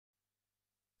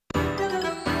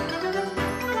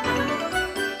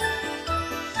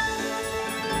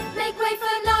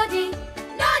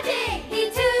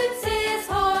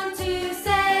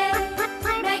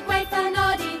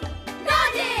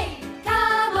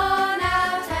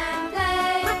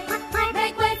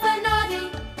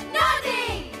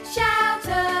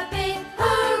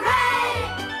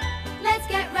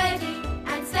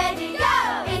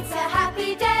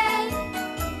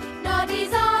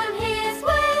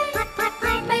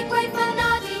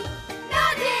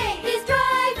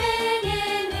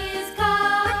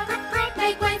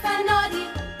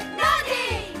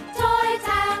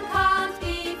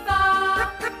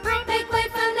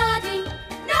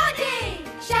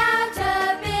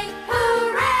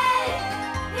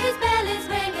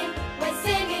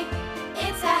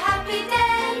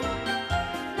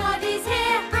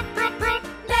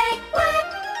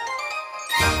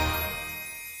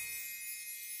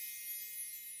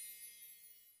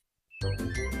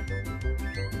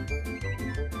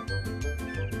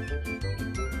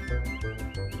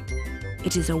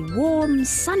It is a warm,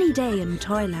 sunny day in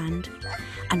Toyland,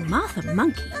 and Martha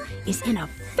Monkey is in a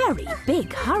very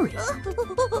big hurry.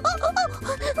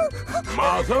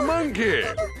 Martha Monkey!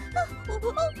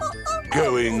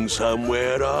 Going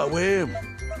somewhere, are we?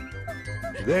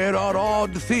 There are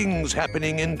odd things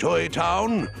happening in Toy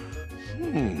Town.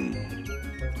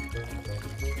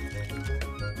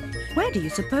 Where do you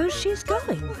suppose she's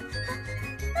going?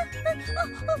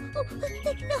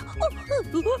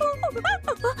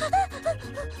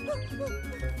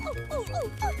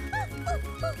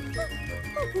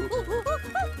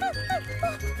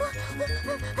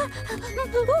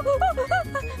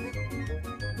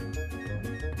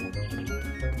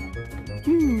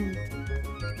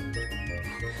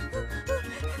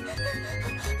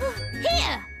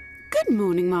 Here! Good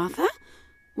morning, Martha.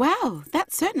 Wow,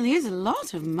 that certainly is a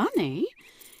lot of money.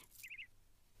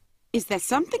 Is there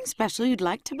something special you'd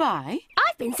like to buy?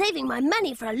 I've been saving my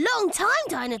money for a long time,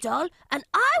 Dinah Doll, and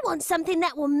I want something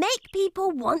that will make people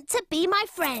want to be my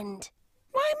friend.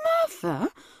 Why,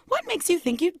 Martha, what makes you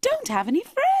think you don't have any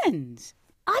friends?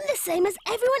 I'm the same as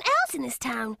everyone else in this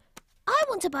town. I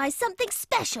want to buy something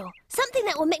special, something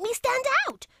that will make me stand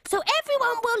out, so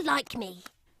everyone will like me.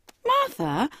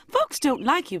 Martha, folks don't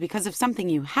like you because of something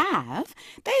you have.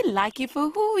 They like you for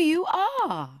who you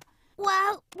are.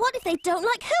 Well, what if they don't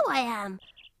like who I am?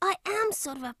 I am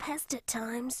sort of a pest at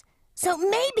times, so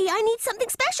maybe I need something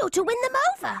special to win them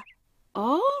over.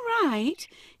 All right,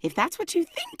 if that's what you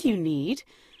think you need.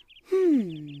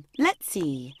 Let's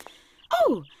see.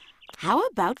 Oh, how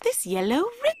about this yellow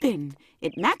ribbon?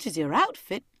 It matches your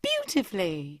outfit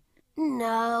beautifully.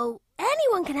 No,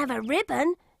 anyone can have a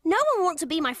ribbon. No one wants to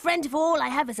be my friend if all I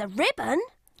have is a ribbon.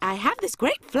 I have this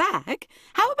great flag.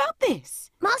 How about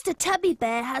this? Master Tubby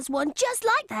Bear has one just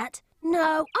like that.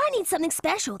 No, I need something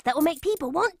special that will make people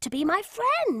want to be my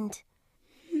friend.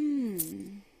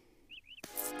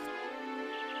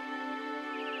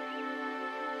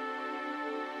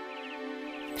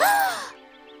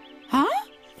 Huh?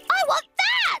 I want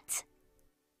that!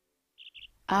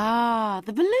 Ah,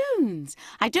 the balloons.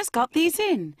 I just got these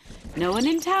in. No one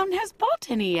in town has bought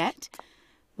any yet.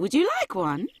 Would you like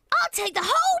one? I'll take the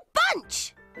whole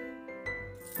bunch!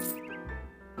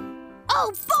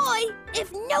 Oh boy!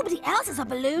 If nobody else has a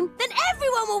balloon, then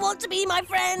everyone will want to be my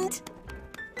friend!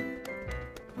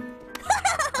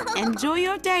 Enjoy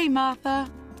your day, Martha.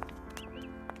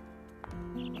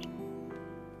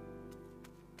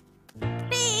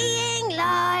 Being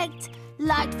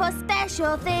liked for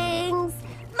special things.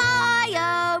 My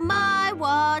oh my,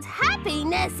 what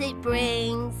happiness it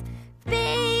brings.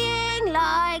 Being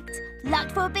liked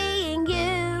for being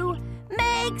you,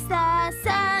 makes the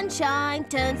sunshine,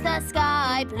 turns the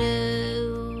sky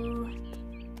blue.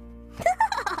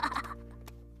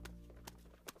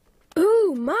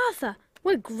 Ooh, Martha,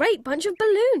 what a great bunch of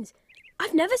balloons.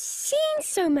 I've never seen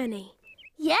so many.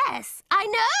 Yes, I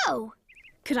know.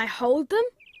 Could I hold them?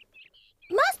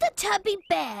 Master Tubby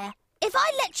Bear, if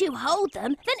I let you hold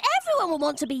them, then everyone will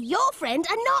want to be your friend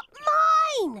and not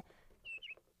mine.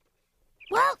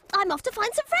 Well, I'm off to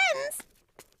find some friends.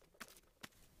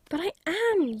 But I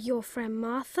am your friend,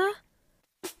 Martha.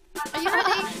 Are you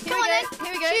ready? Come on then.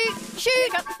 Here we go.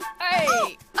 Shoot! Hey!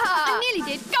 Oh, I nearly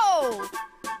did. Go!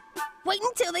 Wait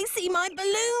until they see my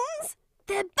balloons.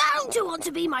 They're bound to want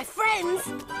to be my friends.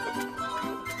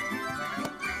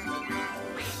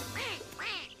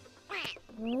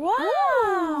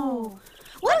 Wow!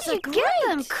 What did you get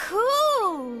them?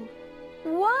 Cool!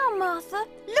 Wow, Martha,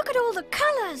 look at all the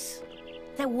colours.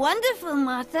 They're wonderful,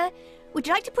 Martha. Would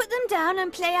you like to put them down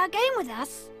and play our game with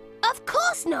us? Of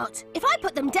course not. If I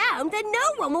put them down, then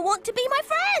no one will want to be my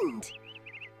friend.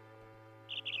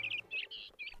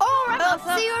 All right,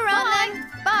 Martha. See you around then.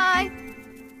 Bye.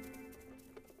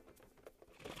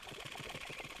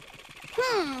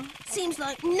 Seems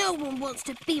like no one wants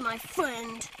to be my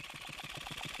friend.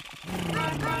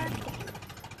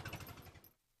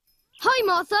 Hi,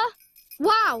 Martha.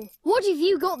 Wow, what have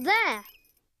you got there?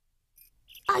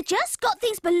 I just got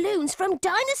these balloons from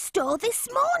Dinah's store this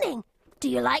morning. Do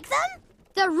you like them?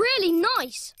 They're really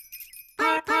nice.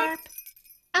 Perp, perp.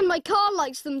 And my car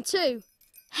likes them too.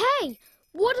 Hey,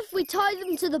 what if we tied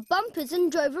them to the bumpers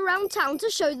and drove around town to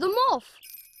show them off?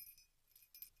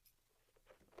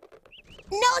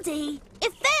 Noddy,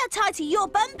 if they are tied to your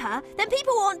bumper, then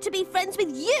people want to be friends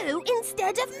with you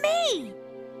instead of me.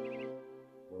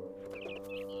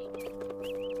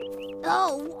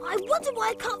 Oh, I wonder why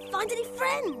I can't find any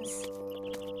friends.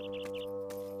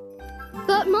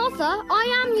 But Martha, I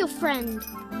am your friend.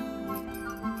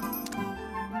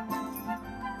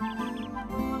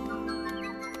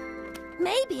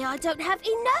 Maybe I don't have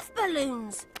enough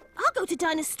balloons. I'll I'll go to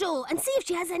Dinah's stall and see if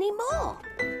she has any more.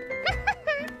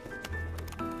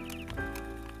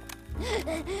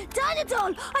 Dinah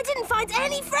doll, I didn't find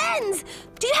any friends.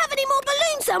 Do you have any more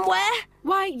balloons somewhere?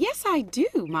 Why, yes, I do,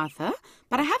 Martha,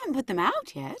 but I haven't put them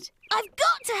out yet. I've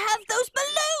got to have those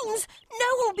balloons. No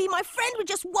one will be my friend with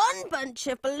just one bunch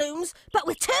of balloons, but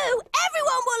with two,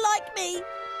 everyone will like me.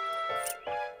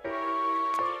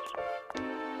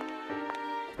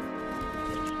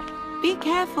 Be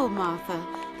careful, Martha.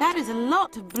 That is a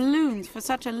lot of balloons for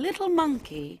such a little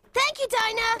monkey. Thank you,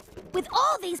 Dinah. With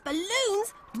all these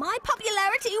balloons, my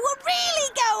popularity will really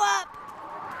go up.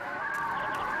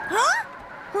 Huh?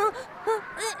 Help!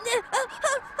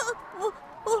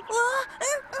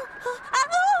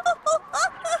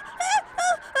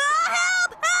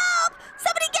 Help!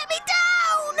 Somebody get me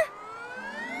down!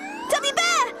 Tubby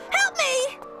Bear, help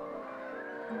me!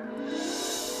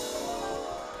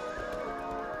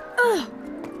 Ugh.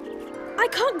 I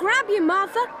can't grab you,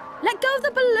 Martha. Let go of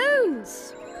the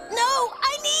balloons. No,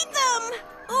 I need them!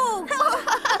 Oh!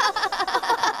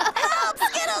 Help!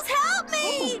 Skittles, help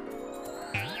me!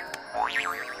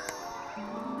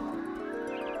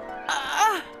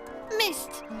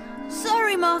 Missed.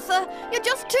 Sorry, Martha. You're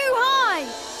just too high.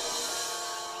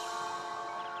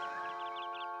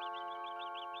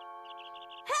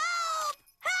 Help!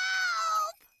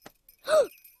 Help!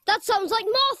 That sounds like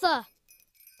Martha.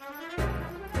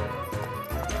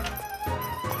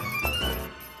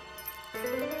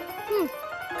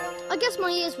 I guess my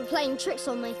ears were playing tricks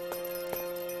on me.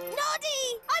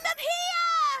 Noddy! I'm up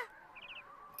here!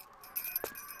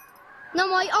 Now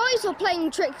my eyes are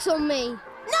playing tricks on me.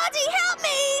 Noddy, help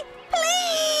me!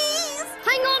 Please!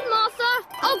 Hang on, Martha.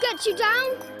 I'll get you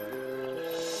down.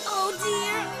 Oh,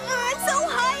 dear. I'm so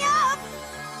high up.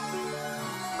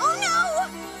 Oh, no!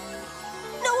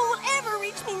 No one will ever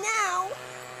reach me now.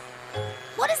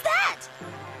 What is that?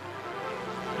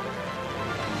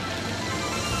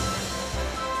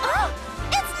 Oh!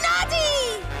 It's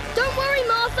Noddy! Don't worry,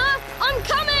 Martha. I'm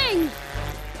coming.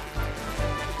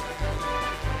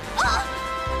 Oh!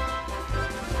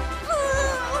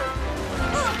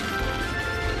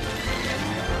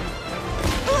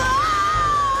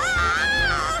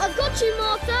 I've got you,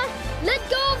 Martha. Let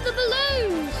go of the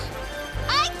balloons.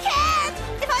 I can't!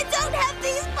 If I don't have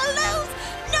these balloons,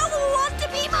 no one will want to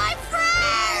be my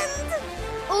friend!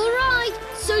 All right,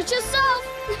 suit yourself.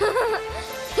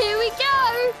 Here we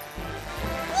go.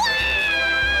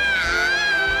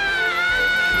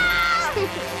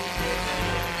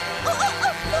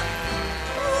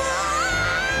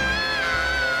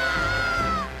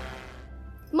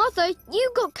 Martha,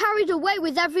 you got carried away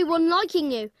with everyone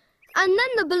liking you. And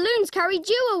then the balloons carried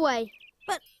you away.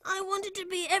 But I wanted to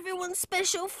be everyone's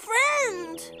special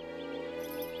friend.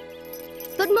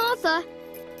 But Martha,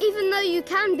 even though you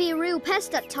can be a real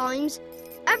pest at times,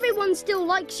 everyone still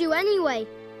likes you anyway.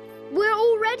 We're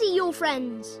already your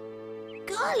friends.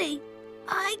 Golly,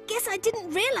 I guess I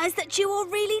didn't realize that you all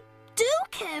really do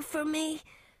care for me.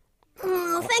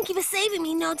 Oh, thank you for saving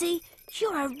me, Noddy.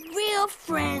 You're a real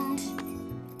friend.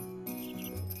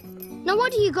 Now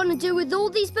what are you going to do with all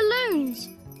these balloons?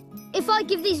 If I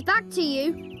give these back to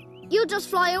you, you'll just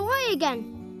fly away again.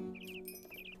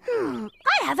 I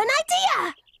have an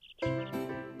idea.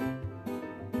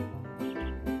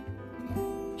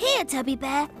 Here, Tubby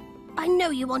Bear. I know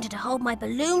you wanted to hold my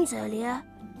balloons earlier.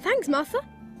 Thanks, Martha.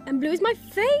 And blue is my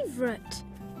favourite.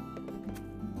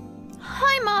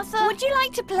 Hi, Martha. Would you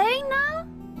like to play now?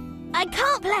 I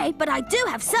can't play, but I do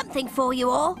have something for you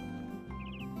all.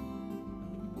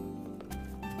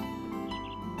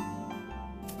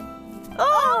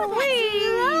 Oh,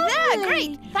 yeah,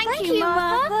 great. Thank you,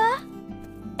 Martha.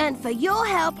 And for your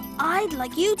help, I'd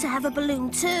like you to have a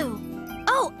balloon too.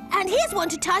 Oh, and here's one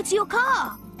to tie to your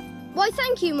car. Why,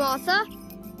 thank you, Martha.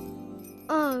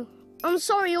 Oh, I'm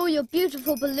sorry all your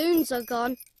beautiful balloons are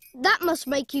gone. That must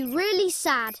make you really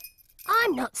sad.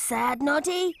 I'm not sad,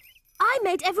 Noddy. I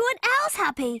made everyone else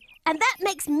happy, and that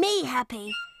makes me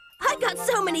happy. I got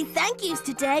so many thank yous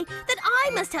today that I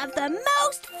must have the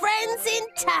most friends in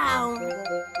town.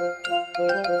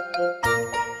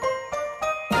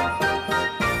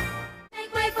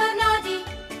 Make way for Noddy!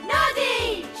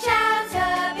 Noddy! Shout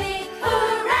a big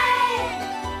hooray!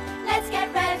 Let's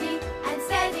get ready and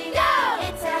steady, go!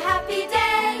 It's a happy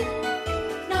day.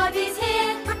 Noddy's